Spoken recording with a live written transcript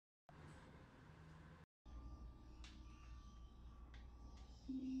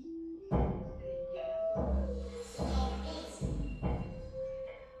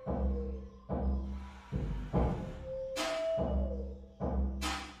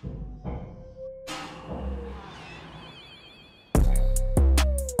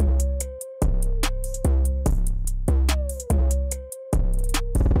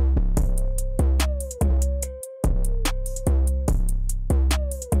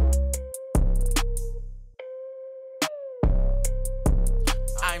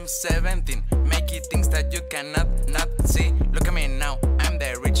I'm 17, making things that you cannot not see. Look at me now, I'm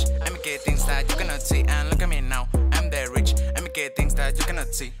the rich. I make things that you cannot see. And look at me now, I'm the rich. I make things that you cannot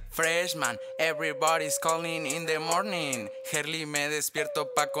see. Freshman, everybody's calling in the morning. Early me despierto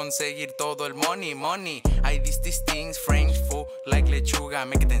pa conseguir todo el money, money. I these things, French food, like lechuga.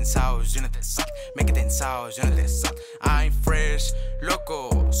 Make it in sauce, you know the suck. Make it in sauce, you know the suck. I'm fresh,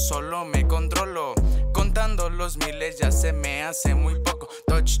 loco, solo me controlo. Contando los miles ya se me hace muy poco.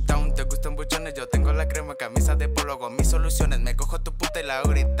 Touchdown, te gustan buchones, yo tengo la crema, camisa de polo. Con mis soluciones, me cojo tu puta y la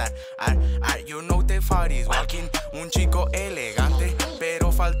hago gritar. You know the is walking. Un chico elegante,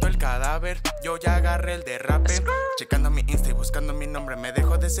 pero faltó el cadáver. Yo ya agarré el derrape. Checando mi Insta y buscando mi nombre, me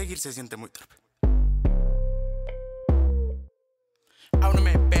dejo de seguir, se siente muy torpe. Aún no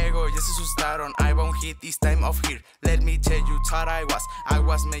me pego, ya se asustaron. I won't hit this time of here. Let me tell you what I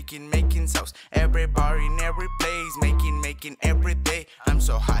was making sauce. Everybody in every place, making every day. I'm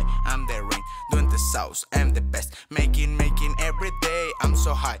so high, I'm the rain, doing the sauce, I'm the best. Making every day. I'm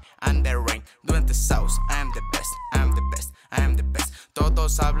so high, I'm the rain, doing the sauce, I'm the best, I'm the best, I'm the best.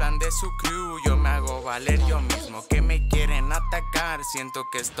 Todos hablan de su crew, yo me hago valer yo mismo. Que me quieren atacar, siento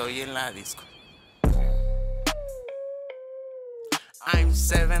que estoy en la disco. I'm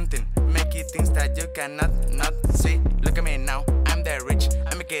 17, making things that you cannot not see. Look at me now, I'm the rich.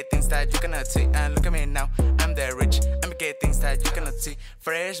 I make things that you cannot see. And look at me now, I'm the rich. I make things that you cannot see.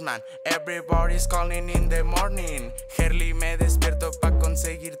 Freshman, everybody's calling in the morning. Early me despierto pa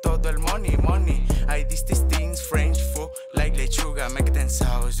conseguir todo el money, money. I these things, French food, like lechuga. Make it in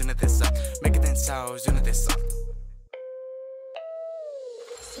sauce, you know the suck. Make it in sauce, you know the suck.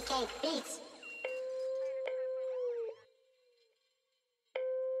 CK Beats.